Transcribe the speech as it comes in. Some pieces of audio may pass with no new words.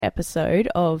episode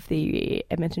of the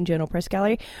Edmonton Journal Press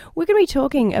Gallery, we're going to be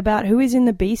talking about who is in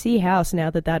the BC House now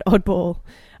that oddball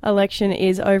election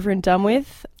is over and done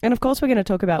with. And of course, we're going to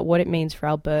talk about what it means for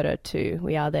Alberta too.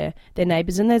 We are their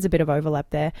neighbours, and there's a bit of overlap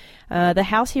there. The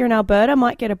House here in Alberta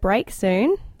might get a break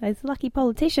soon. Those lucky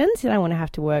politicians, they don't want to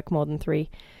have to work more than 3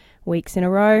 weeks in a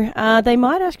row. They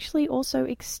might actually also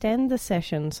extend the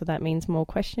session, so that means more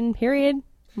question period,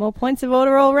 more points of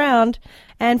order all round.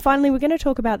 And finally, we're going to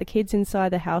talk about the kids inside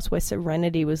the house where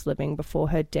Serenity was living before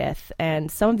her death and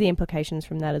some of the implications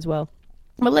from that as well.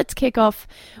 Well, let's kick off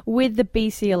with the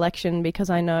BC election because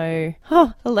I know,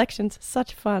 elections are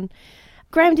such fun.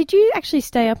 Graham, did you actually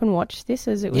stay up and watch this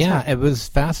as it was happening? It was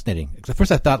fascinating. At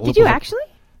first I thought... Did you actually?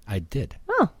 I did.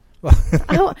 Oh.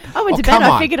 I went to bed.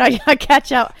 I figured I'd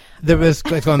catch up. There was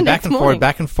going back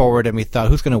and forward, and we thought,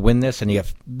 who's going to win this? And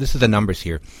this is the numbers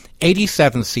here.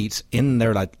 87 seats in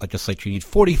their legislature. You need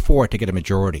 44 to get a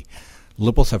majority.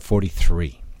 Liberals have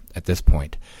 43 at this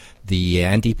point. The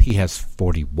NDP has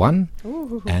 41,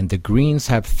 and the Greens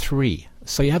have 3.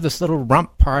 So you have this little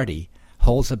rump party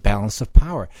holds a balance of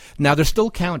power. Now, they're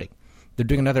still counting. They're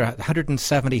doing another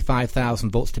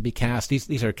 175,000 votes to be cast.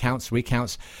 These are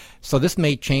recounts. So this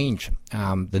may change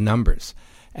the numbers.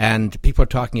 And people are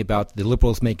talking about the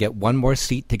Liberals may get one more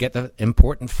seat to get the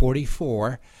important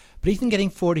 44. But even getting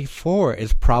 44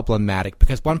 is problematic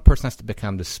because one person has to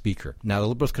become the speaker. Now, the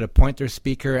Liberals could appoint their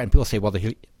speaker, and people say, well,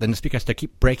 then the speaker has to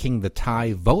keep breaking the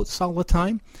tie votes all the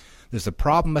time. There's a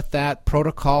problem with that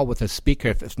protocol with the speaker.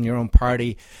 If it's in your own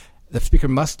party, the speaker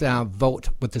must vote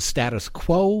with the status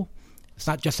quo. It's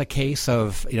not just a case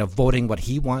of voting what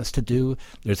he wants to do.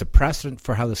 There's a precedent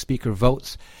for how the speaker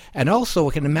votes. And also,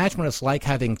 we can imagine what it's like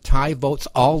having tie votes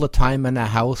all the time in the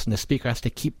House, and the speaker has to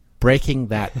keep breaking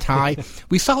that tie.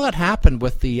 We saw that happen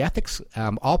with the ethics,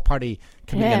 all-party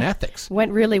committee on ethics.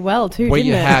 Went really well, too, where didn't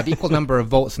you it? have equal number of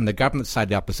votes on the government side,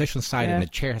 the opposition side, and the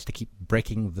chair has to keep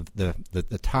breaking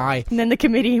the tie. And then the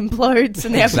committee implodes,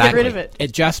 and they have to get rid of it.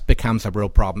 It just becomes a real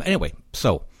problem. Anyway,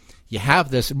 so... you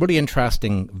have this really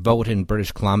interesting vote in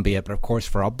British Columbia, but of course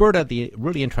for Alberta, the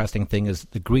really interesting thing is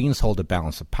the Greens hold a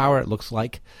balance of power, it looks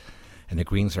like, and the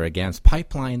Greens are against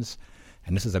pipelines.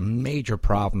 And this is a major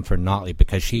problem for Notley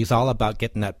because she's all about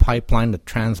getting that pipeline, the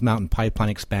Trans Mountain Pipeline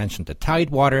expansion to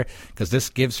Tidewater, because this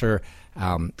gives her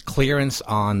clearance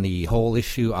on the whole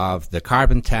issue of the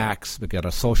carbon tax. We've got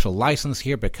a social license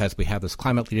here because we have this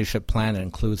climate leadership plan that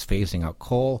includes phasing out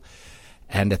coal.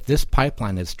 And if this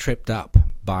pipeline is tripped up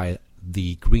by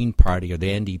the Green Party or the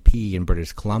NDP in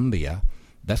British Columbia,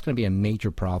 that's going to be a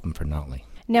major problem for Notley.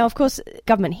 Now, of course,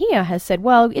 government here has said,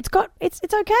 well, it's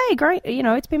okay, great,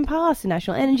 it's been passed. The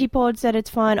National Energy Board said it's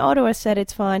fine. Ottawa said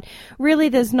it's fine. Really,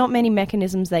 there's not many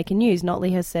mechanisms they can use.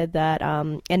 Notley has said that.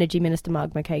 Energy Minister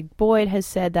Mark McCaig-Boyd has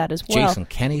said that as well. Jason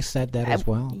Kenney said that as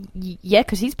well. Yeah,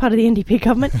 because he's part of the NDP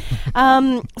government.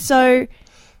 So...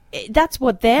 that's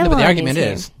what their line is. But the argument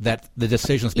is that the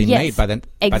decision's been made by the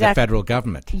federal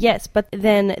government. Yes, but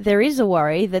then there is a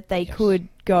worry that they could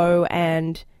go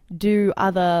and do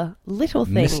other little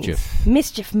things.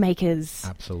 Mischief makers.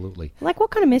 Absolutely. Like what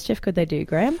kind of mischief could they do,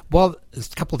 Graham? Well,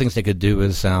 there's a couple of things they could do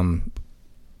is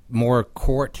more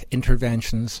court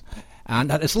interventions.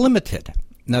 And it's limited.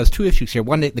 Now, there's two issues here.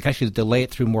 One, they can actually delay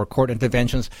it through more court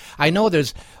interventions. I know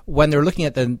when they're looking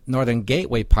at the Northern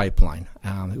Gateway pipeline,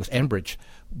 it was Enbridge,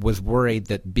 was worried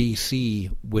that BC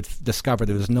would discover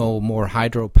there was no more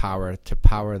hydropower to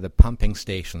power the pumping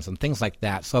stations and things like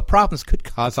that. So problems could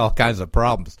cause all kinds of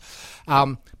problems.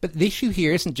 But the issue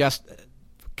here isn't just,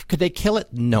 could they kill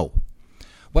it? No.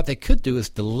 What they could do is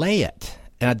delay it.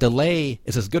 And a delay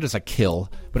is as good as a kill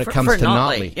when it comes to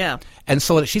Notley. Yeah. And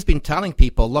so she's been telling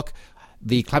people, look,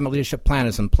 the climate leadership plan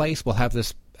is in place. We'll have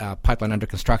this pipeline under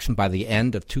construction by the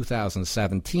end of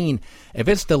 2017. If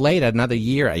it's delayed another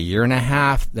year, a year and a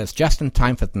half, that's just in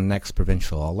time for the next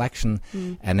provincial election.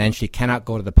 And then she cannot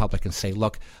go to the public and say,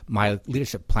 look, my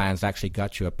leadership plan's actually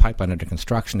got you a pipeline under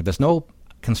construction. If there's no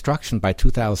construction by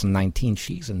 2019,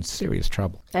 she's in serious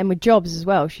trouble. And with jobs as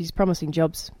well. She's promising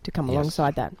jobs to come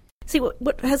alongside that. See,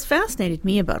 what has fascinated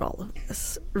me about all of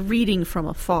this, reading from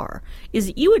afar, is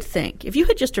that you would think, if you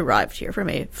had just arrived here from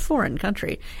a foreign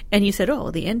country, and you said, oh,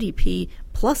 the NDP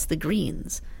plus the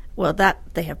Greens, well, that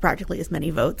they have practically as many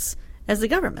votes as the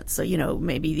government. So,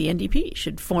 maybe the NDP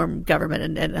should form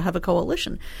government and have a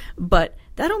coalition. But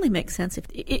that only makes sense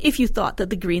if you thought that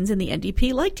the Greens and the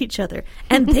NDP liked each other.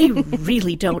 And they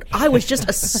really don't. I was just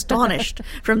astonished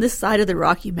from this side of the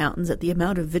Rocky Mountains at the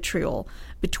amount of vitriol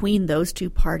between those two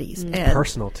parties. It's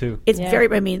personal, too. It's very,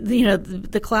 I mean, you know,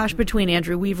 the clash between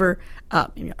Andrew Weaver,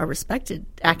 a respected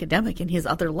academic in his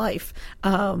other life,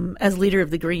 as leader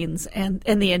of the Greens and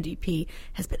the NDP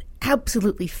has been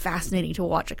absolutely fascinating to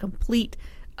watch. A complete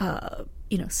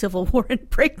civil war and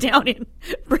breakdown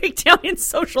in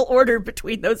social order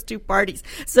between those two parties.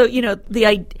 So,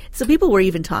 so people were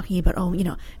even talking about,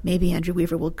 maybe Andrew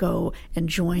Weaver will go and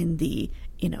join the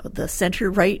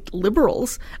center-right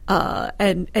Liberals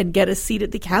and get a seat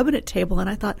at the cabinet table. And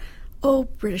I thought, oh,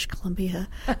 British Columbia,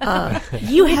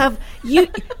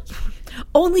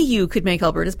 only you could make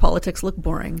Alberta's politics look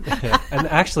boring. And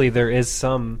actually, there is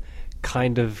some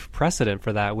kind of precedent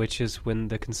for that, which is when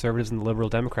the Conservatives and the Liberal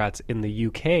Democrats in the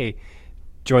UK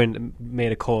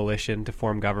made a coalition to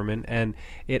form government, and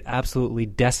it absolutely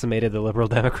decimated the Liberal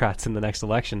Democrats in the next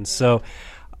election. So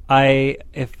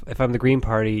if I'm the Green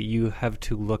Party, you have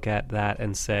to look at that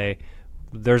and say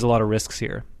there's a lot of risks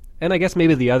here. And I guess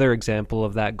maybe the other example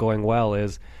of that going well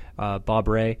is Bob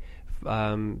Rae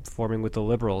forming with the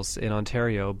Liberals in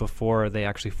Ontario before they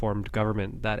actually formed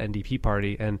government, that NDP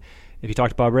party. And if you talk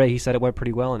to Bob Rae, he said it went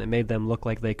pretty well and it made them look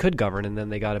like they could govern, and then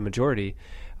they got a majority.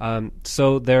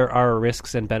 So there are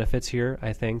risks and benefits here,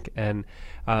 I think. And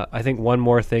I think one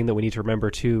more thing that we need to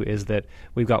remember, too, is that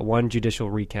we've got one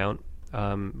judicial recount.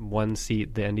 One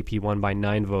seat, the NDP won by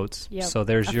 9 votes. Yep. So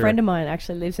there's a friend of mine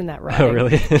actually lives in that riding. Oh,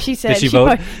 really? She said Did she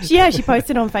vote? She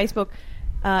posted on Facebook,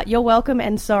 you're welcome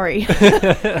and sorry.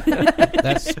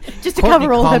 That's just to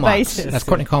cover all her Comox. bases. That's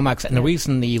Courtney Comox. And the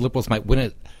reason the Liberals might win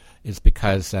it is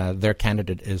because their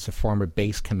candidate is a former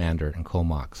base commander in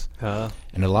Comox.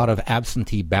 And a lot of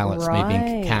absentee ballots may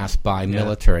be cast by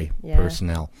military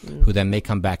personnel who then may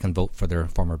come back and vote for their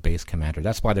former base commander.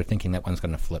 That's why they're thinking that one's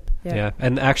going to flip. Yeah,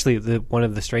 and actually one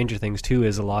of the stranger things, too,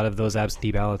 is a lot of those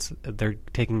absentee ballots, they're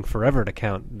taking forever to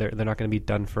count. They're not going to be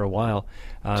done for a while.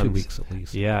 2 weeks at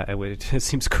least. Yeah, it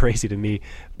seems crazy to me.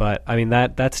 But, I mean,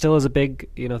 that still is a big,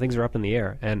 things are up in the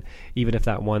air. And even if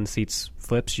that one seat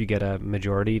flips, you get a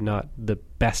majority, not the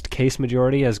best case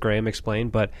majority, as Graham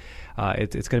explained, but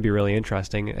it's going to be really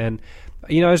interesting. And,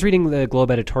 I was reading the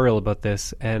Globe editorial about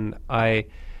this, and I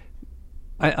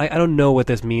don't know what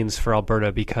this means for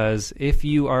Alberta, because if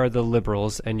you are the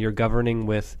Liberals and you're governing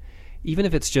with, even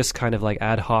if it's just kind of like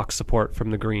ad hoc support from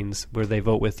the Greens, where they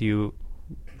vote with you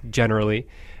generally,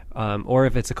 or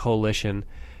if it's a coalition,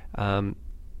 I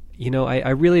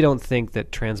really don't think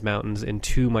that Trans Mountain's in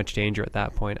too much danger at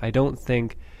that point. I don't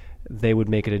think they would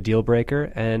make it a deal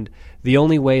breaker, and the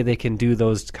only way they can do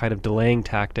those kind of delaying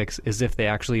tactics is if they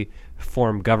actually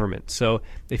form government. So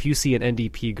if you see an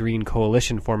NDP Green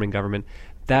coalition forming government,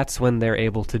 that's when they're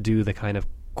able to do the kind of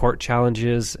court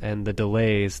challenges and the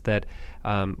delays that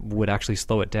would actually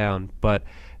slow it down. But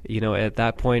at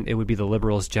that point, it would be the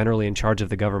Liberals generally in charge of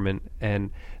the government,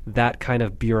 and that kind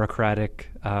of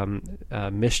bureaucratic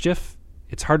mischief,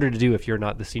 it's harder to do if you're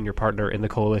not the senior partner in the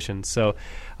coalition. So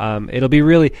it'll be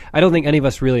really, I don't think any of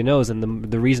us really knows, and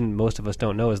the reason most of us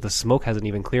don't know is the smoke hasn't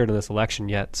even cleared in this election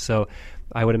yet. So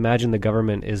I would imagine the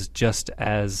government is just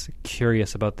as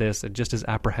curious about this and just as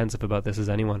apprehensive about this as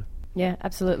anyone. Yeah,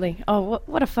 absolutely. Oh,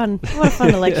 what a fun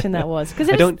election that was.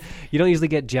 You don't usually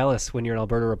get jealous when you're an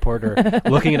Alberta reporter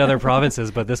looking at other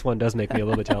provinces, but this one does make me a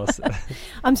little bit jealous.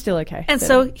 I'm still okay. And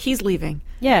so he's leaving.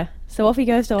 Yeah, so off he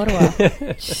goes to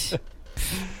Ottawa.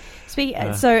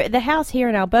 So the House here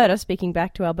in Alberta, speaking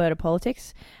back to Alberta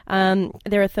politics, there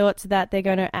are thoughts that they're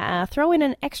going to throw in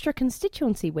an extra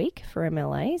constituency week for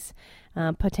MLAs,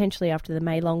 potentially after the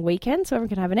May long weekend, so everyone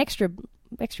can have an extra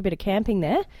bit of camping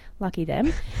there. Lucky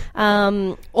them.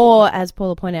 Or, as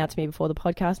Paula pointed out to me before the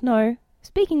podcast,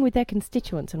 speaking with their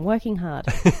constituents and working hard.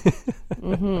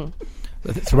 Mm-hmm.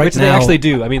 So right Which now, they actually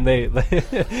do. I mean, they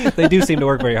do seem to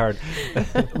work very hard.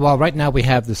 Well, right now we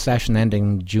have the session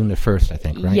ending June the 1st, I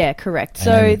think, right? Yeah, correct.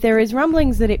 So there is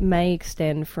rumblings that it may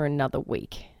extend for another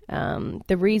week.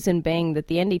 The reason being that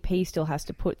the NDP still has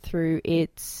to put through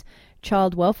its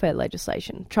child welfare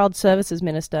legislation. Child Services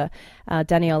Minister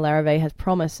Danielle Larrivee has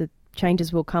promised that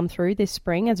changes will come through this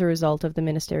spring as a result of the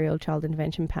Ministerial Child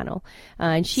Intervention Panel.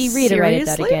 And she reiterated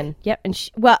that again. Yep. And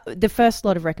the first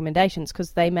lot of recommendations,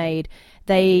 because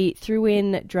they threw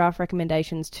in draft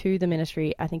recommendations to the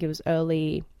ministry, I think it was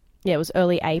early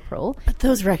April. But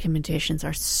those recommendations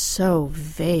are so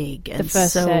vague and the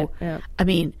first set, yeah. I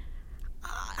mean,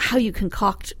 how you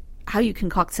concoct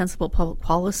sensible public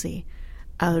policy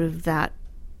out of that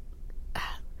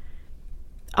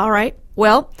All right.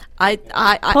 Well,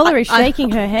 Paula is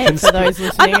shaking her head for those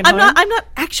listening at home. I'm not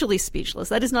actually speechless.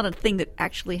 That is not a thing that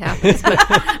actually happens.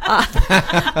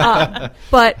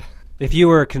 But if you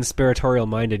were conspiratorial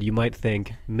minded, you might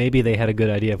think maybe they had a good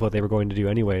idea of what they were going to do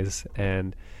anyways,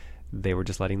 and they were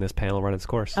just letting this panel run its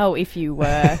course. Oh, if you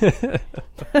were.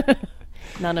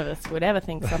 None of us would ever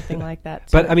think something like that.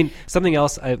 But, I mean, something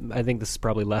else, I think this is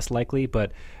probably less likely,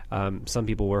 but some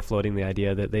people were floating the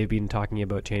idea that they've been talking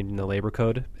about changing the labor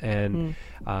code. And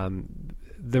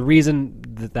the reason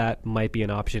that might be an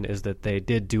option is that they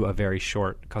did do a very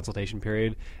short consultation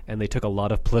period, and they took a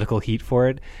lot of political heat for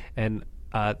it. And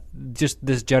just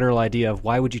this general idea of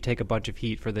why would you take a bunch of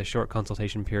heat for this short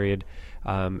consultation period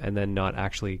and then not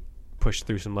actually push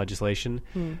through some legislation.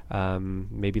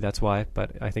 Maybe that's why,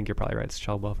 but I think you're probably right. It's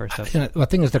child welfare stuff. The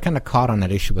thing is, they're kind of caught on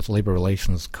that issue with the Labor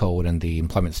Relations Code and the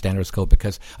Employment Standards Code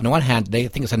because, on the one hand, they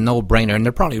think it's a no-brainer, and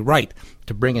they're probably right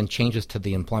to bring in changes to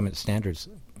the Employment Standards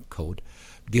Code,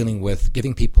 dealing with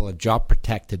giving people a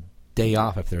job-protected day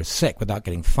off if they're sick without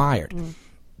getting fired.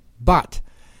 But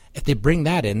if they bring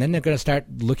that in, then they're going to start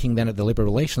looking then at the Labor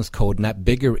Relations Code, and that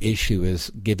bigger issue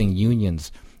is giving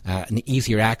unions an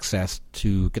easier access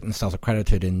to get themselves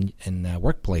accredited in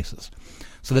workplaces.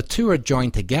 So the two are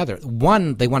joined together.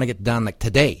 One, they want to get done like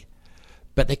today,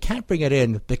 but they can't bring it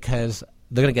in because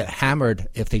they're going to get hammered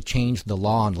if they change the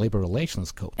law on Labor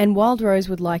Relations Code. And Wild Rose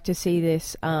would like to see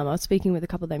this, I was speaking with a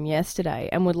couple of them yesterday,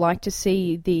 and would like to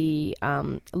see the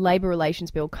Labor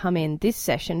Relations Bill come in this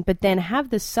session, but then have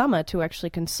the summer to actually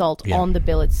consult on the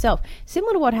bill itself.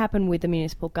 Similar to what happened with the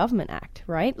Municipal Government Act,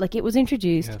 right? Like it was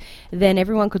introduced, then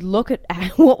everyone could look at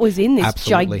what was in this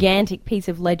gigantic piece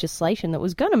of legislation that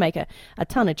was going to make a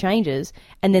ton of changes,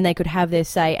 and then they could have their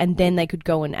say, and then they could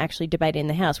go and actually debate it in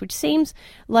the House, which seems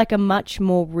like a much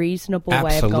more reasonable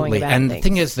way of going about and things. The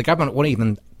thing is, the government won't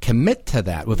even commit to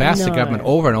that. We've asked the government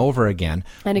over and over again.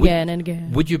 And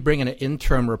again. Would you bring an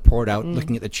interim report out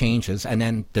looking at the changes and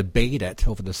then debate it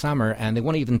over the summer? And they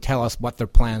won't even tell us what their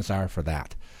plans are for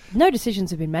that. No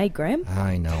decisions have been made, Graham.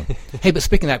 I know. Hey, but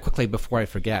speaking of that quickly, before I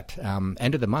forget,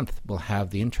 end of the month, we'll have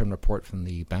the interim report from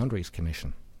the Boundaries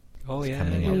Commission. Oh, yeah.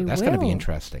 That's going to be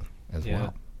interesting as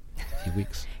well. A few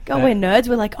weeks. We're nerds.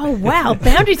 We're like, oh, wow,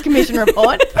 Boundaries Commission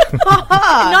report.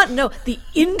 The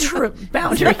interim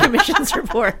Boundary Commission's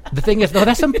report. The thing is,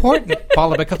 that's important,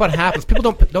 Paula, because what happens,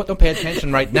 people don't pay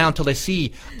attention right now until they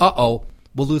see, we'll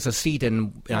lose a seat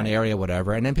in an area,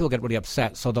 whatever, and then people get really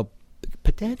upset. So there'll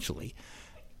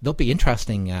be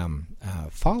interesting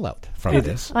fallout from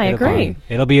this. I agree.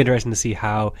 It'll be interesting to see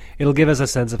how, it'll give us a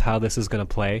sense of how this is going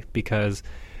to play because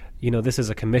this is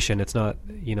a commission. It's not,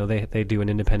 they do an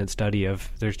independent study of,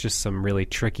 there's just some really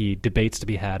tricky debates to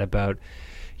be had about,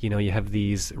 you have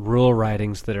these rural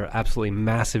ridings that are absolutely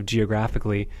massive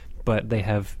geographically, but they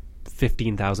have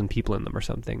 15,000 people in them or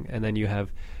something. And then you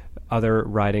have other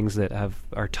ridings that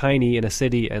are tiny in a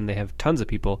city and they have tons of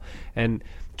people. And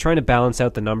trying to balance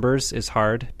out the numbers is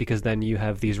hard because then you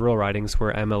have these rural ridings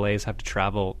where MLAs have to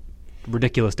travel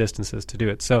ridiculous distances to do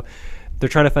it. So they're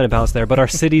trying to find a balance there. But our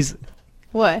cities...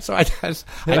 What? So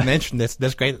I mentioned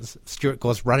this great Stuart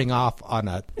goes running off on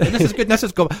a. And this is good. Let's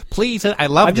just go. Please, I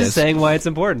love this. I'm just saying why it's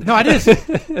important. No, it is.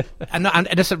 and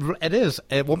it is.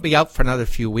 It won't be out for another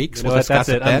few weeks. We'll discuss that's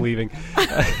it. Then. I'm leaving.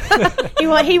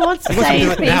 He wants to say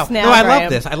his piece now. No, I love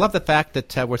this. I love the fact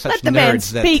that we're such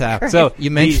nerds that. So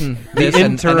you mentioned this,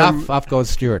 and off goes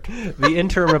Stuart. The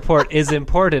interim report is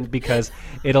important because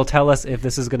it'll tell us if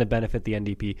this is going to benefit the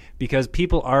NDP because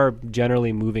people are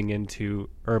generally moving into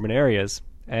urban areas.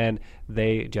 And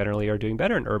they generally are doing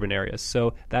better in urban areas.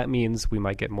 So that means we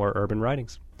might get more urban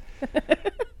ridings.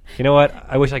 You know what?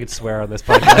 I wish I could swear on this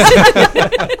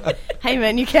podcast. Hey,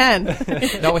 man, you can.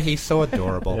 No, he's so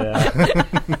adorable. Yeah.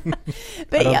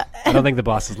 But I don't think the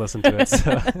bosses listen to it.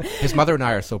 So. His mother and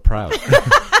I are so proud.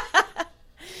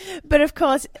 But, of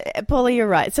course, Paula, you're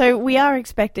right. So we are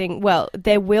expecting,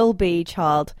 there will be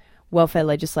child welfare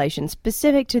legislation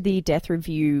specific to the death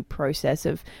review process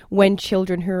of when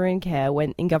children who are in care,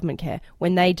 in government care,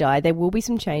 when they die, there will be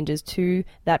some changes to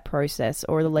that process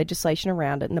or the legislation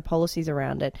around it and the policies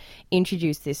around it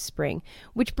introduced this spring.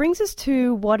 Which brings us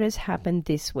to what has happened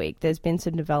this week. There's been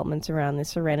some developments around the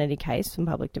Serenity case, some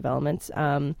public developments.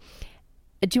 Do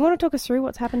you want to talk us through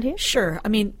what's happened here? Sure. I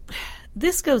mean,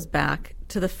 this goes back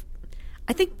to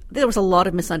I think there was a lot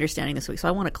of misunderstanding this week, so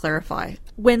I want to clarify.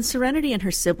 When Serenity and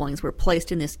her siblings were placed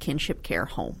in this kinship care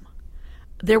home,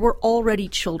 there were already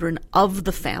children of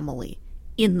the family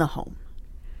in the home.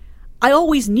 I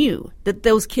always knew that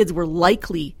those kids were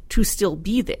likely to still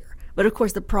be there, but of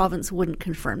course the province wouldn't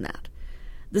confirm that.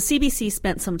 The CBC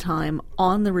spent some time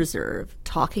on the reserve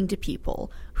talking to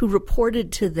people who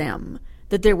reported to them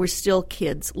that there were still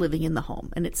kids living in the home.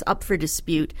 And it's up for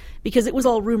dispute because it was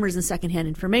all rumors and secondhand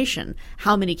information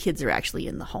how many kids are actually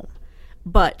in the home.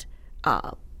 But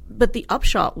the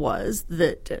upshot was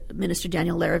that Minister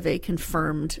Daniel Larivee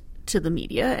confirmed to the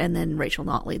media, and then Rachel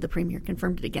Notley, the Premier,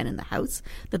 confirmed it again in the House,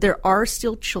 that there are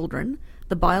still children,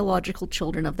 the biological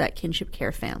children of that kinship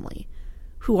care family,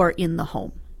 who are in the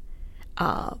home.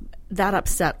 That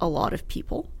upset a lot of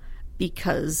people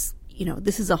because,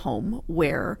 this is a home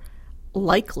where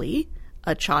likely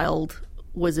a child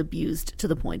was abused to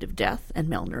the point of death and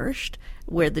malnourished,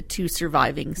 where the two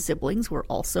surviving siblings were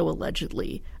also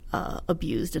allegedly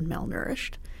abused and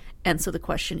malnourished. And so the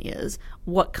question is,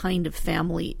 what kind of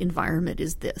family environment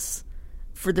is this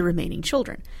for the remaining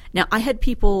children? Now, I had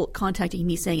people contacting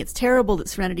me saying it's terrible that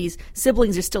Serenity's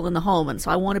siblings are still in the home, and so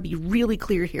I want to be really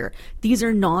clear here. These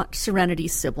are not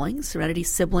Serenity's siblings.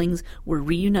 Serenity's siblings were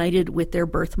reunited with their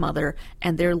birth mother,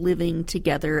 and they're living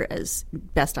together, as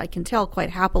best I can tell, quite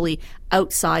happily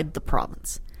outside the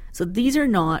province. So these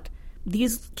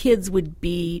kids would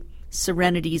be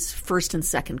Serenity's first and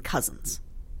second cousins,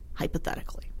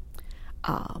 hypothetically.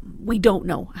 We don't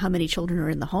know how many children are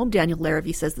in the home. Daniel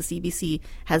Larivee says the CBC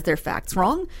has their facts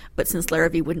wrong, but since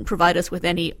Larivee wouldn't provide us with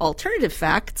any alternative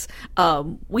facts,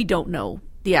 we don't know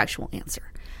the actual answer.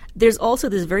 There's also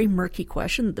this very murky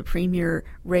question that the Premier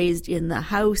raised in the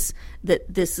House,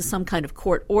 that this is some kind of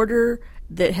court order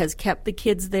that has kept the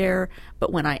kids there.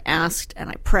 But when I asked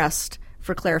and I pressed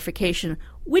for clarification,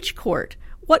 which court?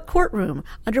 What courtroom?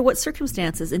 Under what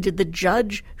circumstances? And did the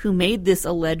judge who made this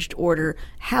alleged order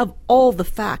have all the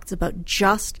facts about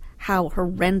just how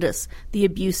horrendous the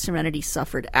abuse Serenity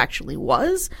suffered actually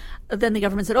was? Then the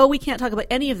government said, we can't talk about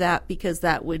any of that because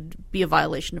that would be a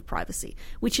violation of privacy,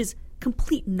 which is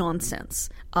complete nonsense.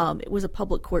 It was a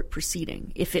public court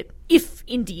proceeding, if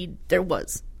indeed there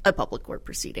was a public court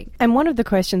proceeding. And one of the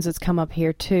questions that's come up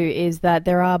here too is that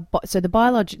there are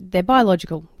they're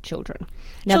biological children.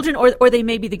 Now, children, or they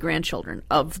may be the grandchildren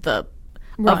of the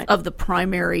of the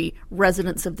primary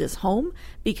residents of this home,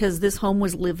 because this home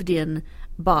was lived in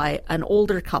by an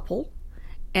older couple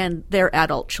and their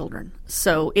adult children.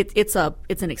 So it's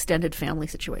an extended family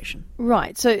situation.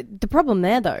 Right. So the problem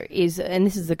there though is, and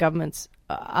this is the government's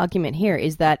argument here,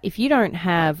 is that if you don't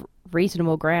have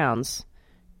reasonable grounds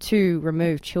to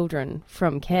remove children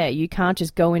from care, you can't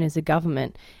just go in as a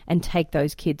government and take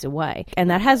those kids away. And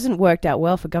that hasn't worked out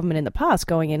well for government in the past,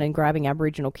 going in and grabbing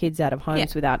Aboriginal kids out of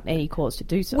homes without any cause to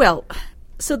do so. Well,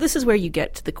 so this is where you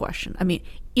get to the question. I mean,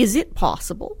 is it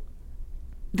possible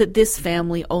that this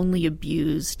family only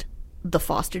abused the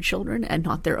foster children and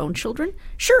not their own children?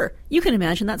 Sure, you can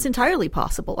imagine that's entirely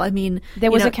possible. I mean, there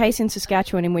was a case in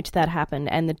Saskatchewan in which that happened,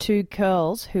 and the two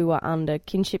girls who were under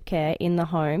kinship care in the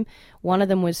home, one of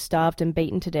them was starved and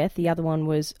beaten to death, the other one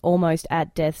was almost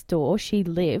at death's door. She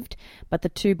lived, but the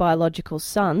two biological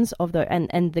sons of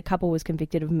and the couple was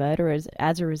convicted of murder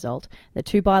as a result. The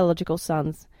two biological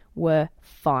sons were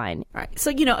fine. Right.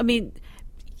 So, I mean,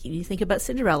 you think about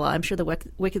Cinderella. I'm sure the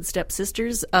wicked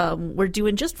stepsisters were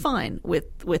doing just fine with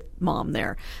mom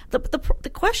there.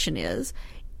 The question is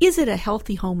it a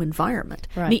healthy home environment?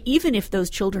 Right. I mean, even if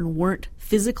those children weren't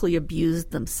physically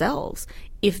abused themselves,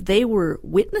 if they were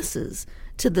witnesses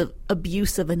to the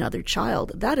abuse of another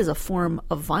child, that is a form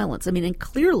of violence. I mean, and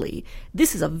clearly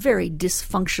this is a very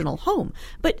dysfunctional home.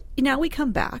 But now we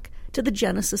come back to the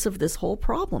genesis of this whole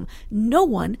problem. No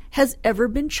one has ever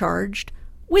been charged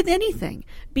with anything,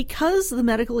 because the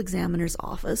medical examiner's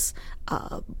office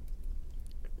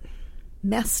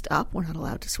messed up. We're not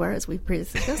allowed to swear, as we've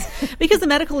previously discussed, because the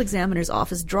medical examiner's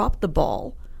office dropped the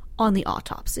ball on the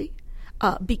autopsy,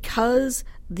 because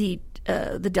the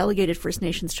delegated First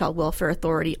Nations Child Welfare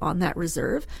Authority on that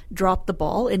reserve dropped the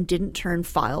ball and didn't turn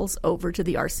files over to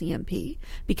the RCMP,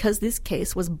 because this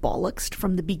case was bollocksed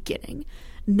from the beginning.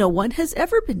 No one has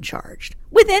ever been charged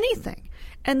with anything.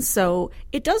 And so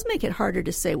it does make it harder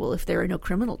to say, well, if there are no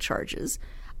criminal charges,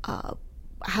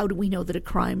 how do we know that a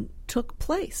crime took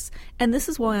place? And this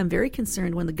is why I'm very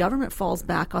concerned when the government falls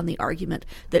back on the argument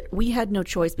that we had no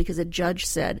choice because a judge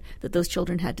said that those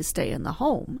children had to stay in the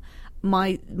home.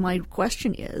 My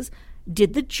question is,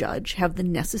 did the judge have the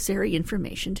necessary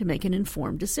information to make an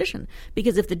informed decision?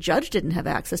 Because if the judge didn't have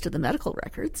access to the medical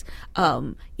records,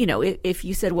 if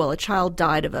you said, well, a child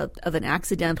died of an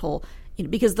accidental,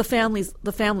 because the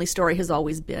family story has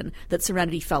always been that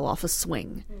Serenity fell off a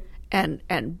swing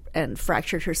and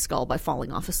fractured her skull by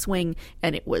falling off a swing,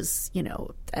 and it was,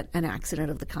 an accident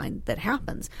of the kind that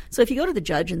happens. So if you go to the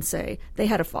judge and say they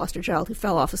had a foster child who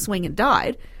fell off a swing and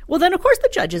died, well, then of course the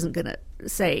judge isn't going to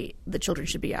say the children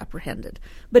should be apprehended.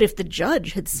 But if the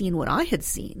judge had seen what I had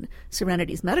seen,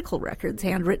 Serenity's medical records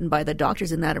handwritten by the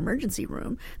doctors in that emergency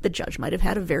room, the judge might have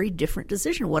had a very different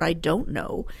decision. What I don't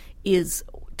know is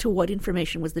to what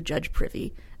information was the judge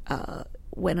privy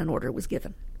when an order was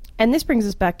given. And this brings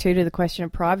us back to the question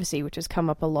of privacy, which has come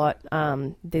up a lot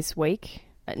this week,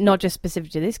 not just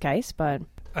specific to this case, but...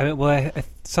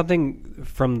 something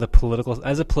from the political...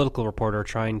 As a political reporter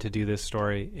trying to do this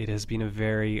story, it has been a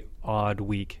very odd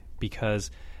week because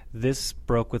this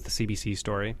broke with the CBC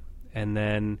story, and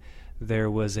then there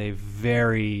was a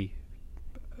very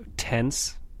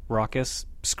tense, raucous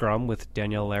scrum with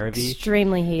Danielle Larrivee.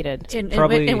 Extremely heated.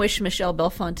 In which Michelle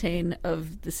Belfontaine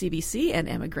of the CBC and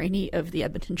Emma Graney of the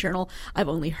Edmonton Journal, I've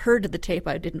only heard the tape,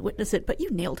 I didn't witness it, but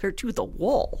you nailed her to the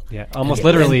wall. Yeah, almost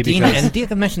literally. And Dean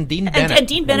mentioned Dean Bennett. And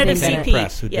Dean Bennett of CP,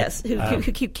 Press,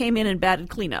 who came in and batted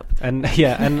cleanup. And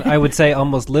I would say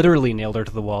almost literally nailed her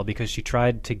to the wall because she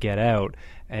tried to get out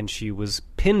and she was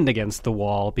pinned against the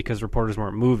wall because reporters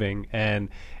weren't moving, and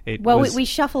we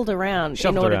shuffled around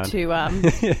in order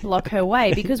to block her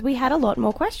way because we had a lot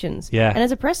more questions. Yeah. And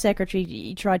as a press secretary,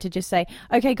 you tried to just say,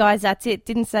 okay, guys, that's it.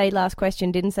 Didn't say last question,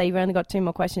 didn't say you've only got 2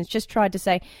 more questions. Just tried to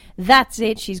say, that's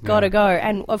it, she's got to go.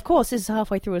 And of course, this is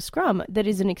halfway through a scrum. That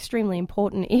is an extremely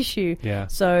important issue. Yeah.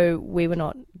 So we were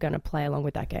not going to play along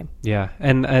with that game. Yeah.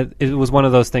 And it was one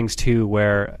of those things, too,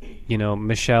 where,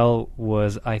 Michelle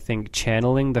was, I think,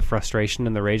 channeling the frustration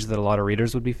and the rage that a lot of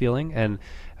readers would be feeling. And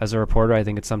as a reporter, I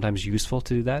think it's sometimes useful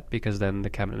to do that because then the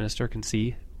cabinet minister can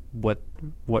see what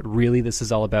really this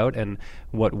is all about and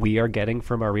what we are getting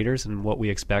from our readers and what we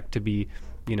expect to be,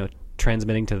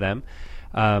 transmitting to them.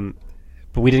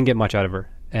 But we didn't get much out of her.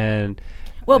 And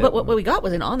but what we got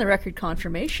was an on-the-record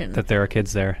confirmation that there are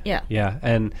kids there. Yeah. Yeah.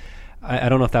 And I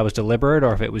don't know if that was deliberate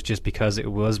or if it was just because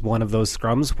it was one of those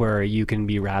scrums where you can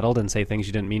be rattled and say things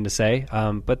you didn't mean to say.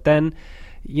 But then,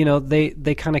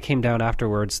 they kind of came down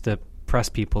afterwards, the press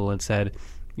people, and said,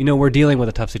 we're dealing with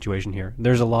a tough situation here.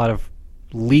 There's a lot of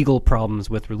legal problems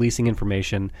with releasing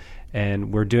information,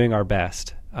 and we're doing our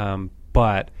best.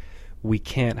 But we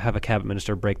can't have a cabinet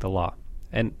minister break the law.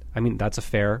 And, that's a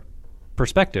fair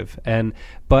perspective.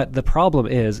 But the problem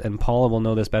is, and Paula will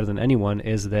know this better than anyone,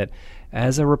 is that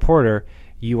as a reporter,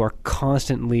 you are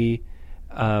constantly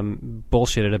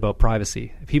bullshitted about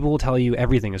privacy. People will tell you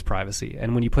everything is privacy.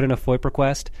 And when you put in a FOIP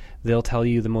request, they'll tell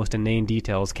you the most inane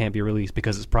details can't be released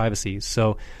because it's privacy.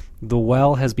 So the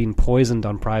well has been poisoned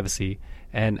on privacy.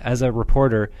 And as a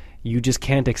reporter, you just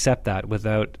can't accept that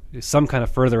without some kind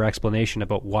of further explanation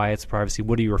about why it's privacy.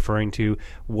 What are you referring to?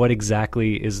 What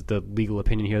exactly is the legal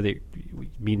opinion here that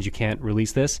means you can't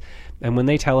release this? And when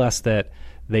they tell us that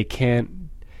they can't,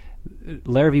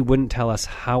 Larrivee wouldn't tell us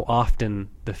how often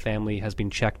the family has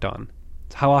been checked on.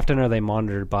 How often are they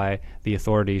monitored by the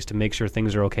authorities to make sure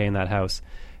things are okay in that house?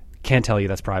 Can't tell you,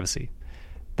 that's privacy.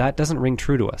 That doesn't ring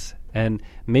true to us. And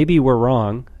maybe we're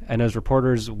wrong, and as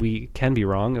reporters we can be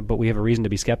wrong, but we have a reason to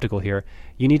be skeptical here.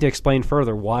 You need to explain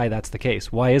further why that's the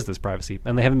case. Why is this privacy?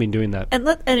 And they haven't been doing that.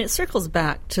 And it circles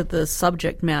back to the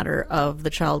subject matter of the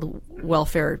child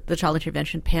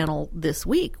intervention panel this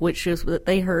week, which is that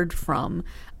they heard from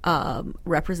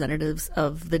representatives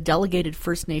of the delegated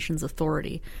First Nations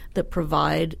authority that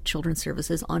provide children's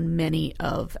services on many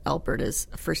of Alberta's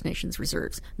First Nations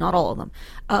reserves. Not all of them.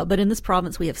 But in this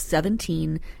province, we have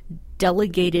 17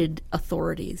 delegated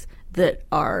authorities that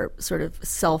are sort of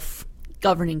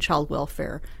self-governing child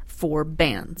welfare for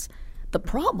bands. The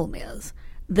problem is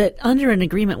that under an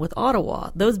agreement with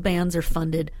Ottawa, those bands are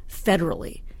funded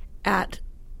federally at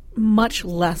a much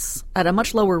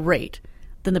lower rate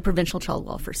than the provincial child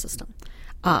welfare system.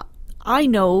 I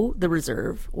know the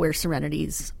reserve where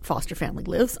Serenity's foster family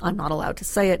lives. I'm not allowed to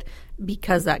say it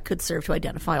because that could serve to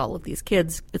identify all of these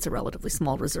kids. It's a relatively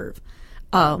small reserve.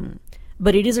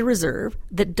 But it is a reserve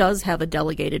that does have a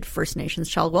delegated First Nations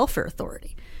Child Welfare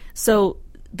Authority. So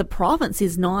the province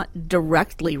is not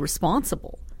directly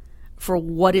responsible for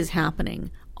what is happening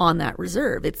on that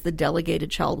reserve. It's the delegated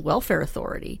Child Welfare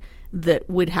Authority that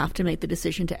would have to make the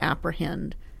decision to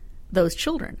apprehend those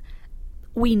children.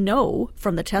 We know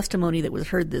from the testimony that was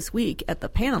heard this week at the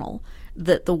panel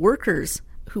that the workers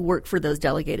who work for those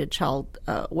delegated child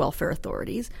welfare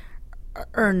authorities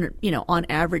earn, on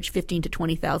average $15,000 to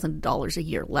 $20,000 a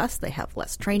year less. They have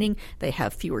less training. They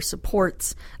have fewer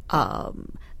supports.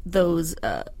 Those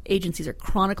agencies are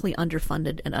chronically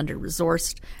underfunded and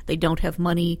under-resourced. They don't have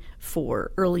money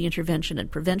for early intervention and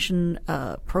prevention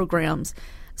programs.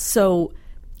 So,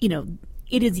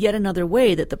 it is yet another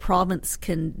way that the province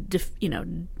can,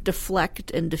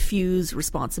 deflect and diffuse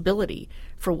responsibility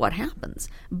for what happens.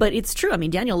 But it's true. I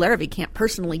mean, Daniel Larrivee can't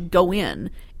personally go in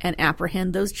and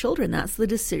apprehend those children. That's the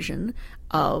decision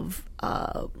of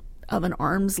an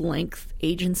arm's length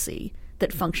agency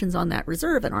that functions on that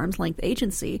reserve, an arm's length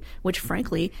agency, which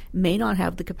frankly may not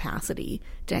have the capacity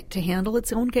to handle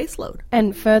its own caseload.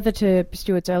 And further to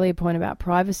Stuart's earlier point about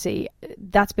privacy,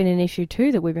 that's been an issue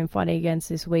too that we've been fighting against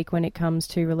this week when it comes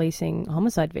to releasing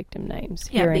homicide victim names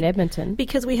here in Edmonton.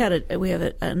 Because we have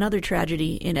another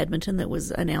tragedy in Edmonton that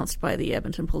was announced by the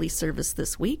Edmonton Police Service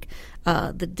this week,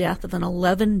 the death of an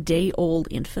 11-day-old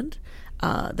infant.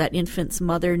 That infant's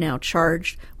mother now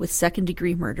charged with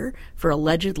second-degree murder for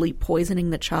allegedly poisoning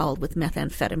the child with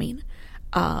methamphetamine.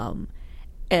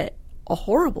 A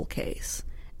horrible case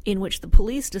in which the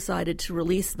police decided to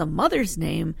release the mother's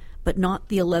name but not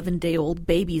the 11-day-old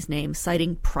baby's name,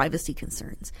 citing privacy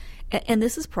concerns. And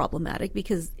this is problematic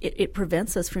because it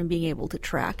prevents us from being able to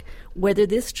track whether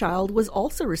this child was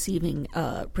also receiving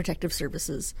protective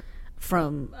services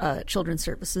from Children's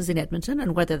Services in Edmonton,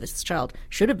 and whether this child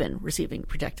should have been receiving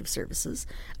protective services.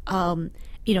 And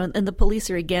the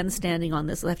police are again standing on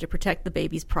this. They have to protect the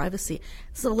baby's privacy.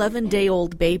 It's an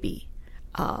 11-day-old baby.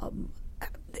 The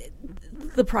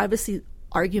privacy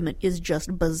argument is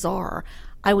just bizarre.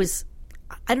 I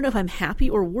don't know if I'm happy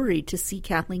or worried to see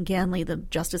Kathleen Ganley, the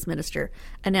Justice Minister,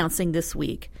 announcing this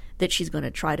week that she's going to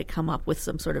try to come up with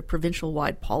some sort of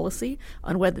provincial-wide policy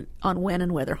on when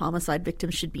and whether homicide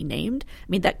victims should be named. I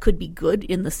mean, that could be good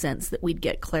in the sense that we'd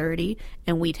get clarity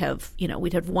and we'd have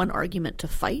one argument to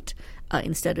fight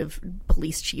instead of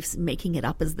police chiefs making it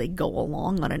up as they go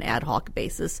along on an ad hoc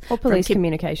basis. Or police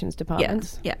communications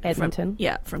departments, Edmonton.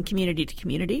 From community to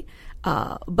community.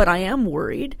 But I am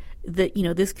worried that,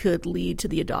 this could lead to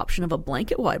the adoption of a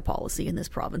blanket-wide policy in this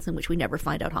province in which we never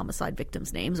find out homicide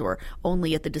victims' names, or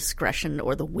only at the discretion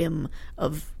or the whim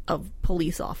of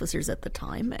police officers at the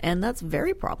time, and that's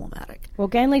very problematic. Well,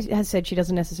 Ganley has said she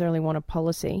doesn't necessarily want a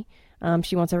policy.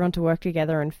 She wants everyone to work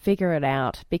together and figure it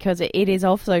out, because it is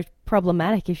also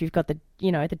problematic if you've got the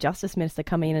Justice Minister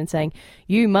coming in and saying,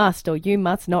 you must or you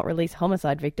must not release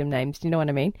homicide victim names. Do you know what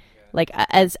I mean? Like,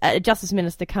 as a Justice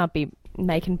Minister can't be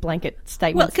making blanket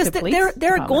statements to police departments.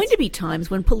 There are going to be times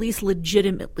when police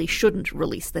legitimately shouldn't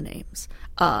release the names,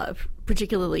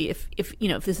 particularly if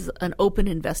this is an open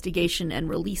investigation and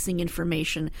releasing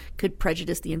information could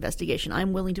prejudice the investigation.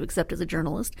 I'm willing to accept as a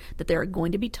journalist that there are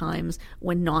going to be times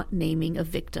when not naming a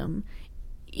victim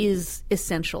is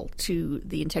essential to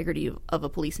the integrity of a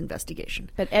police investigation.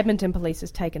 But Edmonton Police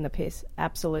has taken the piss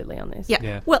absolutely on this.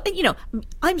 Yeah. Well,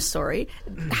 I'm sorry.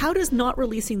 How does not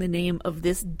releasing the name of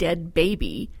this dead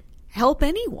baby help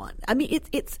anyone? I mean,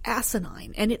 it's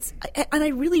asinine, and I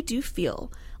really do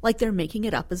feel like they're making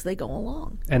it up as they go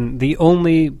along. And the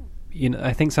only,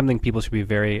 I think something people should be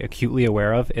very acutely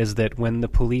aware of is that when the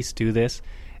police do this,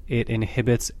 it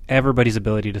inhibits everybody's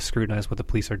ability to scrutinize what the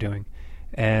police are doing.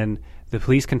 And the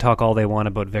police can talk all they want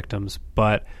about victims,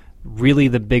 but really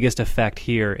the biggest effect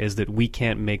here is that we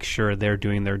can't make sure they're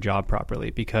doing their job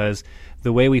properly, because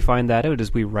the way we find that out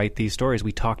is we write these stories,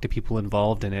 we talk to people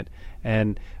involved in it,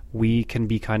 and we can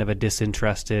be kind of a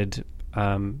disinterested,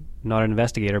 not an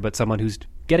investigator, but someone who's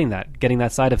getting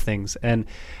that side of things. And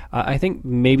I think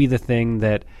maybe the thing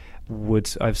that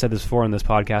I've said this before on this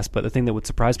podcast, but the thing that would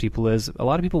surprise people is a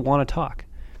lot of people want to talk.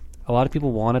 A lot of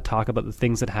people want to talk about the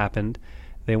things that happened.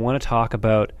 They want to talk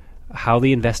about how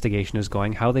the investigation is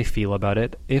going, how they feel about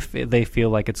it, if they feel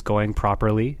like it's going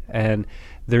properly. And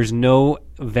there's no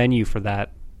venue for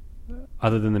that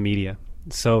other than the media.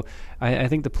 So I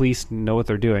think the police know what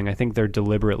they're doing. I think they're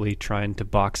deliberately trying to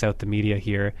box out the media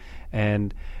here.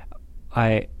 And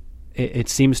it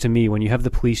seems to me when you have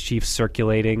the police chief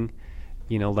circulating,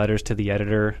 letters to the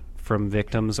editor from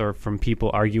victims or from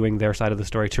people arguing their side of the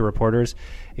story to reporters,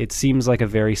 it seems like a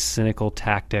very cynical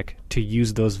tactic to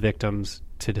use those victims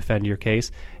to defend your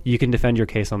case. You can defend your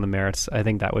case on the merits. I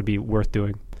think that would be worth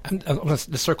doing. And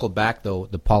let's circle back, though,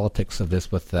 the politics of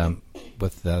this with the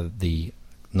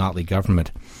Notley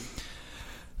government.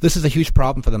 This is a huge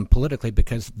problem for them politically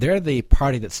because they're the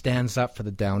party that stands up for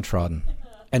the downtrodden.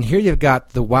 And here you've got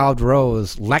the Wild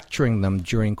Rose lecturing them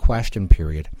during question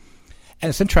period. And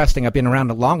it's interesting, I've been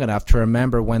around long enough to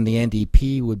remember when the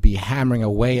NDP would be hammering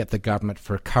away at the government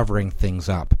for covering things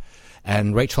up.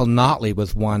 And Rachel Notley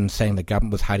was one saying the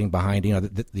government was hiding behind,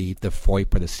 the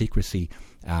FOIP or the secrecy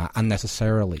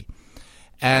unnecessarily.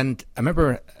 And I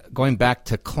remember going back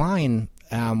to Klein,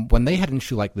 when they had an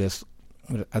issue like this,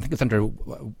 I think it's under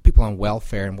people on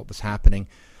welfare and what was happening,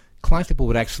 clients people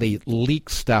would actually leak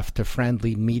stuff to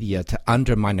friendly media to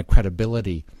undermine the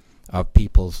credibility of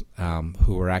people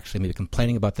who were actually maybe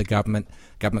complaining about the government.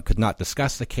 Government could not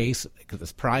discuss the case because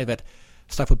it's private.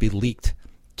 Stuff would be leaked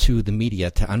to the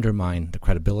media to undermine the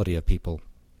credibility of people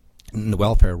in the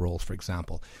welfare rolls, for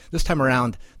example. This time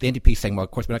around, the NDP is saying, well,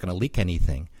 of course, we're not going to leak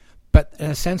anything. But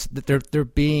in a sense, that they're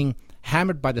being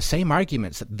hammered by the same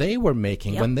arguments that they were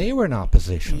making when they were in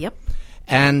opposition. Yep.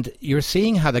 And you're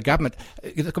seeing how the government,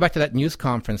 let's go back to that news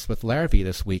conference with Larrabee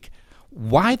this week.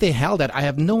 Why they held that, I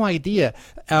have no idea.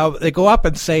 They go up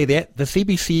and say that the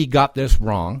CBC got this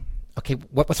wrong. Okay,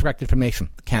 what was correct information?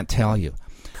 Can't tell you.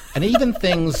 And even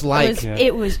things like...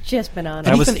 It was just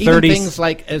bananas. And even things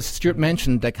like, as Stuart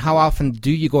mentioned, like how often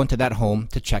do you go into that home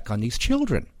to check on these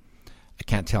children? I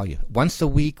can't tell you. Once a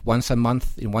week, once a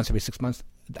month, once every 6 months,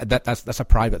 that's a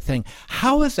private thing.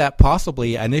 How is that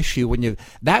possibly an issue when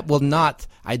that will not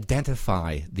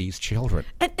identify these children?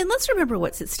 And let's remember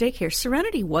what's at stake here.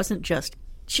 Serenity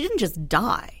she didn't just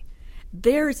die.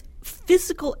 There's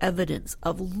physical evidence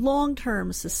of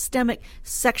long-term systemic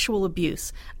sexual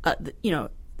abuse,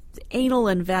 anal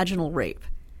and vaginal rape.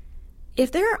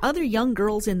 If there are other young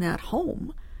girls in that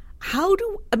home,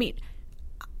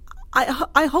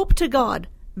 I hope to God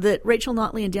that Rachel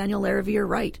Notley and Daniel Larrabee are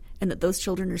right and that those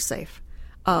children are safe.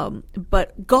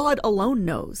 But God alone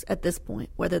knows at this point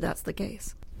whether that's the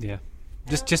case. Yeah.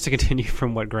 Just to continue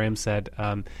from what Graham said,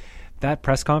 that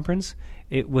press conference,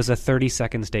 it was a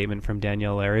 30-second statement from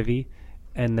Danielle Larrabee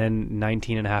and then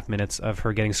 19 and a half minutes of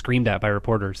her getting screamed at by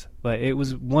reporters. But it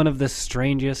was one of the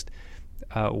strangest,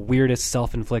 weirdest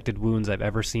self-inflicted wounds I've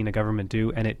ever seen a government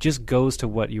do. And it just goes to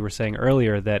what you were saying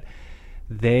earlier, that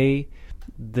the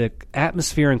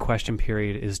atmosphere in question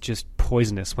period is just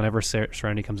poisonous whenever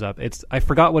Serenity comes up. I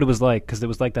forgot what it was like because it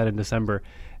was like that in December,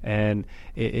 and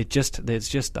it's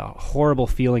just a horrible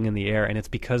feeling in the air, and it's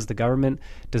because the government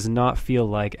does not feel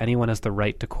like anyone has the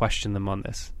right to question them on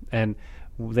this, and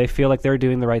they feel like they're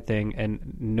doing the right thing,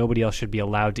 and nobody else should be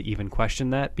allowed to even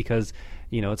question that because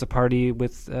it's a party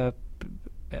with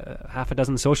half a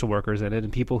dozen social workers in it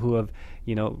and people who have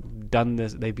done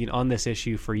this. They've been on this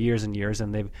issue for years and years,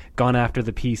 and they've gone after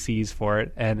the PCs for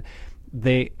it, and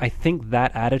I think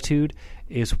that attitude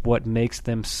is what makes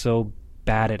them so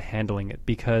bad at handling it,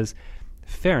 because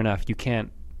fair enough, you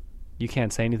can't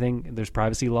say anything, there's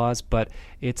privacy laws, but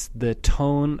it's the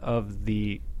tone of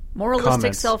the moralistic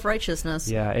comments. Self-righteousness.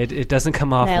 Yeah, it doesn't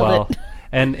come off well.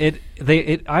 And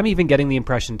I'm even getting the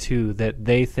impression too that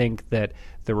they think that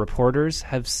the reporters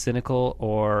have cynical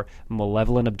or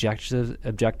malevolent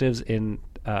objectives in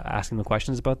asking the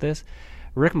questions about this.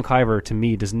 Rick McIver, to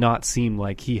me, does not seem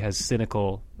like he has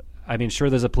cynical... I mean, sure,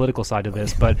 there's a political side to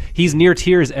this, but he's near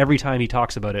tears every time he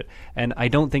talks about it, and I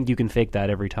don't think you can fake that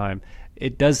every time.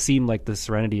 It does seem like the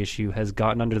Serenity issue has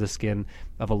gotten under the skin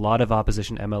of a lot of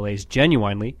opposition MLAs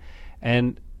genuinely,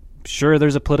 and sure,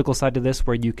 there's a political side to this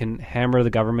where you can hammer the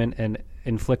government and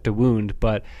inflict a wound,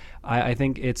 but I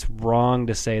think it's wrong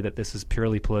to say that this is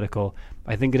purely political.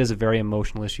 I think it is a very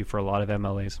emotional issue for a lot of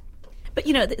MLAs. But,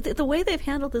 the way they've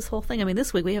handled this whole thing, I mean,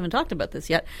 this week we haven't talked about this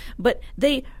yet, but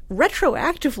they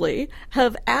retroactively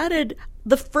have added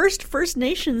the first First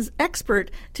Nations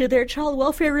expert to their child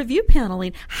welfare review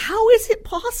paneling. How is it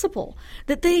possible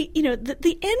that the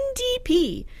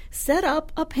NDP set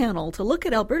up a panel to look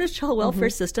at Alberta's child welfare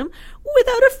system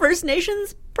without a First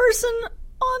Nations person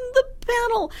on the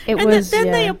panel?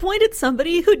 Then they appointed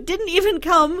somebody who didn't even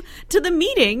come to the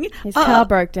meeting. His car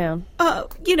broke down.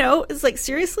 It's like,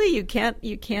 seriously, you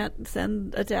can't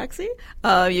send a taxi.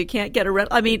 You can't get a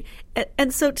rental. I mean,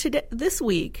 and so this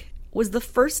week was the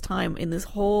first time in this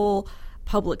whole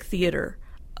public theater,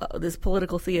 this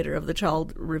political theater of the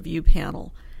child review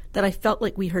panel, that I felt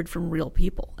like we heard from real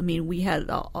people. I mean, we had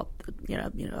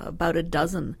about a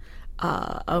dozen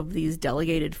of these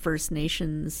delegated First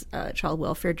Nations child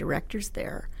welfare directors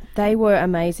there. They were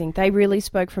amazing. They really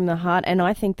spoke from the heart, and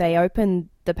I think they opened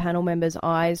the panel members'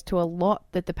 eyes to a lot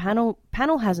that the panel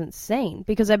hasn't seen,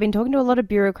 because they've been talking to a lot of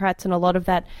bureaucrats and a lot of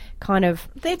that kind of...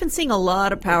 They've been seeing a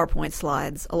lot of PowerPoint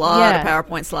slides,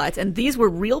 and these were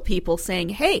real people saying,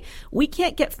 hey, we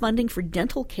can't get funding for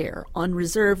dental care on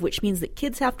reserve, which means that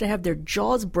kids have to have their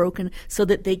jaws broken so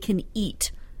that they can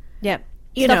eat. Yeah.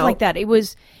 Stuff like that. It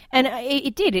was, and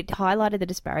it did. It highlighted the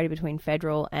disparity between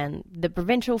federal and the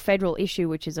provincial federal issue,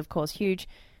 which is of course huge,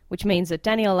 which means that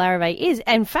Danielle Larrabee is,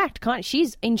 in fact,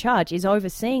 she's in charge, is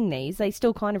overseeing these. They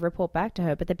still kind of report back to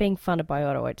her, but they're being funded by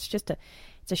Ottawa. It's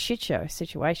a shit show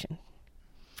situation.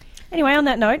 Anyway, on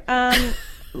that note,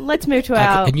 let's move to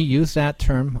our... Can you use that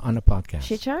term on a podcast?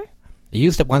 Shit show? You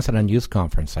used it once at a news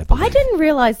conference, I believe. I didn't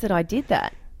realize that I did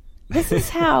that. This is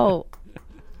how...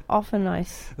 often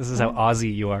nice. This is how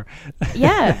Aussie you are.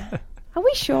 Yeah. Are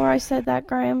we sure I said that,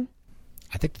 Graham?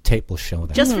 I think the tape will show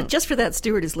that. Just for that,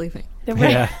 Stuart is leaving.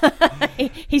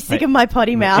 He's sick of my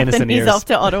potty mouth and he's off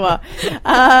to Ottawa.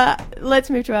 Let's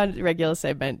move to our regular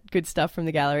segment. Good stuff from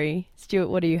the gallery. Stuart,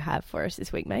 what do you have for us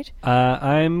this week, mate?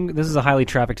 This is a highly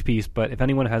trafficked piece, but if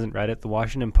anyone hasn't read it, the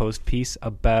Washington Post piece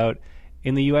about,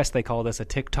 in the U.S. they call this a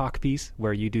TikTok piece,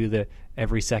 where you do the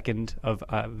every second of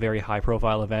a very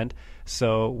high-profile event.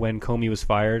 So when Comey was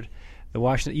fired, the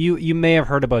Washington, you may have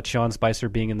heard about Sean Spicer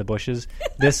being in the bushes.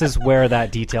 This is where that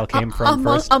detail came from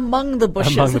first. Among the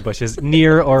bushes. Among the bushes.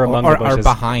 Near or among the bushes. Or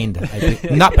behind. I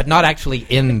think. Not actually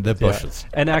in the bushes.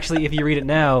 Yeah. And actually, if you read it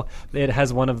now, it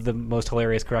has one of the most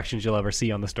hilarious corrections you'll ever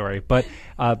see on the story. But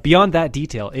beyond that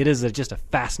detail, it is just a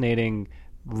fascinating,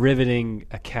 riveting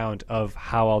account of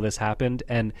how all this happened.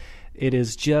 And it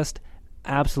is just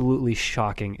absolutely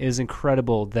shocking. It is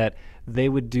incredible that they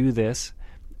would do this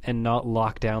and not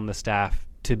lock down the staff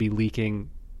to be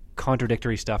leaking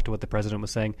contradictory stuff to what the president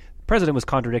was saying. The president was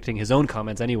contradicting his own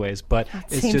comments anyways, but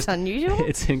it's seems just unusual.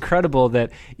 It's incredible that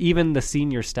even the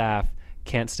senior staff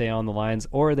can't stay on the lines,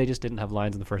 or they just didn't have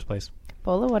lines in the first place.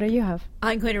 Paula, what do you have?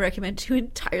 I'm going to recommend two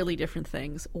entirely different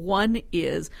things. One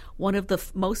is one of the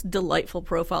most delightful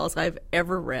profiles I've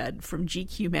ever read from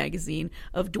GQ magazine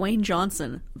of Dwayne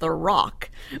Johnson, The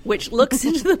Rock, which looks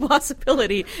into the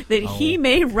possibility that he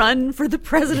may run for the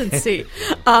presidency.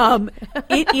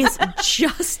 It is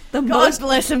just the most... God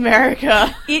bless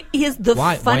America. It is the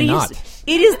funniest... Why not?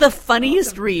 It is the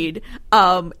funniest read.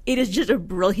 It is just a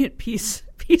brilliant piece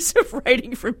of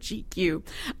writing from GQ.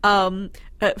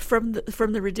 From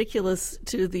the ridiculous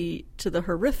to the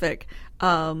horrific.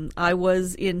 I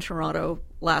was in Toronto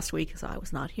last week, so I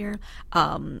was not here.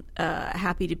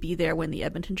 Happy to be there when the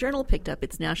Edmonton Journal picked up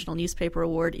its National Newspaper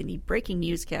Award in the breaking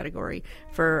news category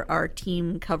for our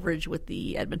team coverage with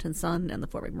the Edmonton Sun and the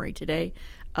Fort McMurray Today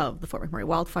of the Fort McMurray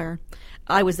wildfire.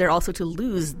 I was there also to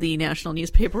lose the National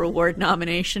Newspaper Award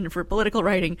nomination for political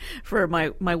writing for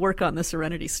my work on the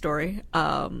Serenity story.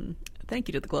 Thank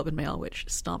you to the Globe and Mail, which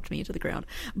stomped me into the ground.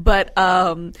 But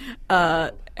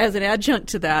as an adjunct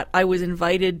to that, I was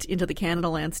invited into the Canada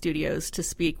Land studios to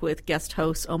speak with guest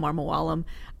host Omar Mualim,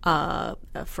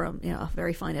 from a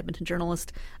very fine Edmonton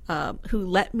journalist, who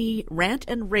let me rant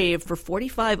and rave for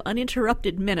 45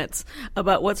 uninterrupted minutes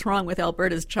about what's wrong with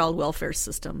Alberta's child welfare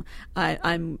system.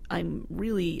 I'm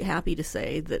really happy to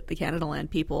say that the Canada Land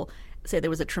people say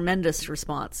there was a tremendous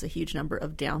response, a huge number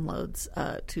of downloads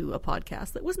to a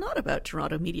podcast that was not about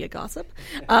Toronto media gossip.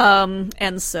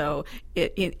 And so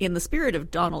in the spirit of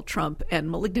Donald Trump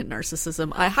and malignant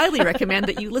narcissism, I highly recommend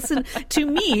that you listen to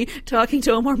me talking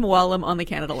to Omar Mualim on the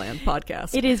Canada Land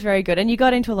podcast. It is very good. And you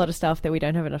got into a lot of stuff that we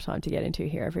don't have enough time to get into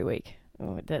here every week.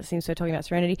 Oh, that seems so talking about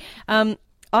Serenity. I'm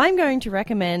going to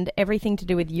recommend everything to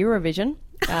do with Eurovision.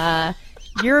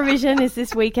 Eurovision is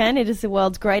this weekend. It is the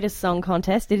world's greatest song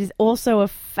contest. It is also a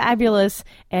fabulous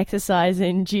exercise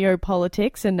in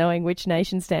geopolitics and knowing which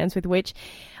nation stands with which.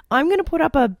 I'm going to put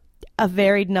up a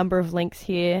varied number of links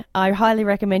here. I highly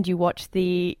recommend you watch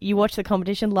the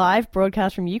competition live,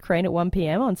 broadcast from Ukraine at 1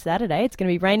 p.m. on Saturday. It's going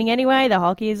to be raining anyway. The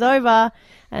hockey is over,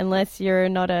 unless you're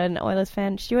not an Oilers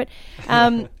fan, Stuart.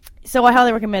 So I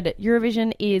highly recommend it.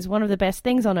 Eurovision is one of the best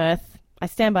things on earth. I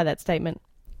stand by that statement.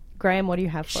 Graham, what do you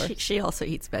have for us? She also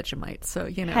eats Vegemite, so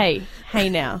you know. Hey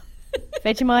now.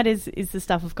 Vegemite is the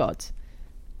stuff of gods.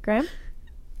 Graham?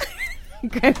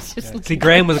 Graham's just looking. See,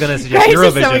 Graham was going to suggest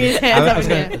Eurovision. I was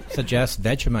going to suggest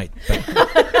Vegemite.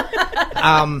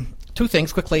 But, two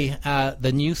things quickly.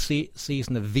 The new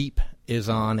season of Veep is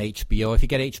on HBO. If you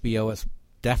get HBO, it's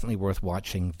definitely worth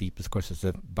watching. Veep, of course, is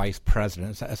the vice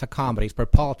president. It's a comedy. It's where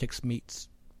politics meets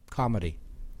comedy.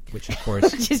 Which, of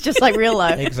course... Which is just like real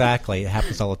life. Exactly. It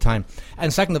happens all the time.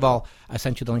 And second of all, I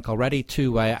sent you the link already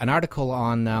to an article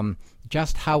on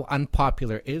just how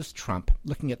unpopular is Trump,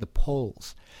 looking at the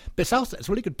polls. But it's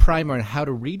a really good primer on how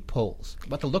to read polls,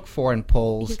 what to look for in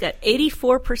polls. He's got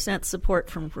 84% support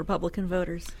from Republican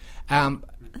voters.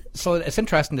 So it's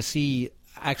interesting to see,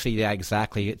 actually, yeah,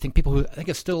 exactly. I think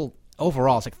it's still,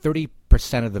 overall, it's like 30%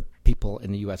 of the people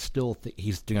in the U.S. still think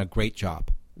he's doing a great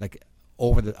job. Like...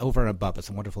 Over and above,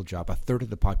 it's a wonderful job. A third of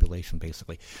the population,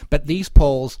 basically. But these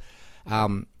polls,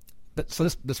 so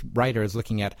this writer is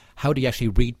looking at how do you actually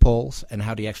read polls and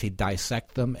how do you actually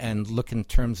dissect them and look in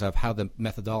terms of how the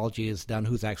methodology is done,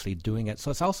 who's actually doing it. So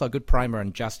it's also a good primer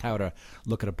on just how to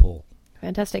look at a poll.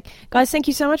 Fantastic. Guys, thank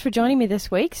you so much for joining me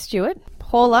this week. Stuart,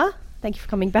 Paula, Thank you for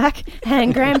coming back.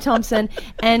 And Graham Thompson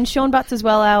and Sean Butts as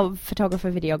well, our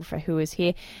photographer, videographer, who is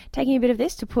here filming a bit of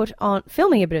this, to put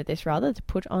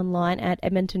online at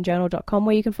edmontonjournal.com,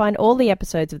 where you can find all the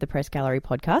episodes of the Press Gallery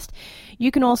podcast.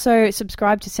 You can also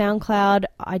subscribe to SoundCloud,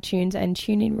 iTunes and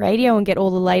TuneIn Radio and get all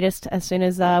the latest as soon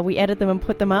as we edit them and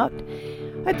put them out.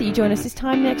 Hope that you join us this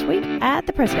time next week at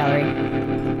the Press Gallery.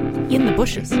 In the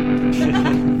bushes.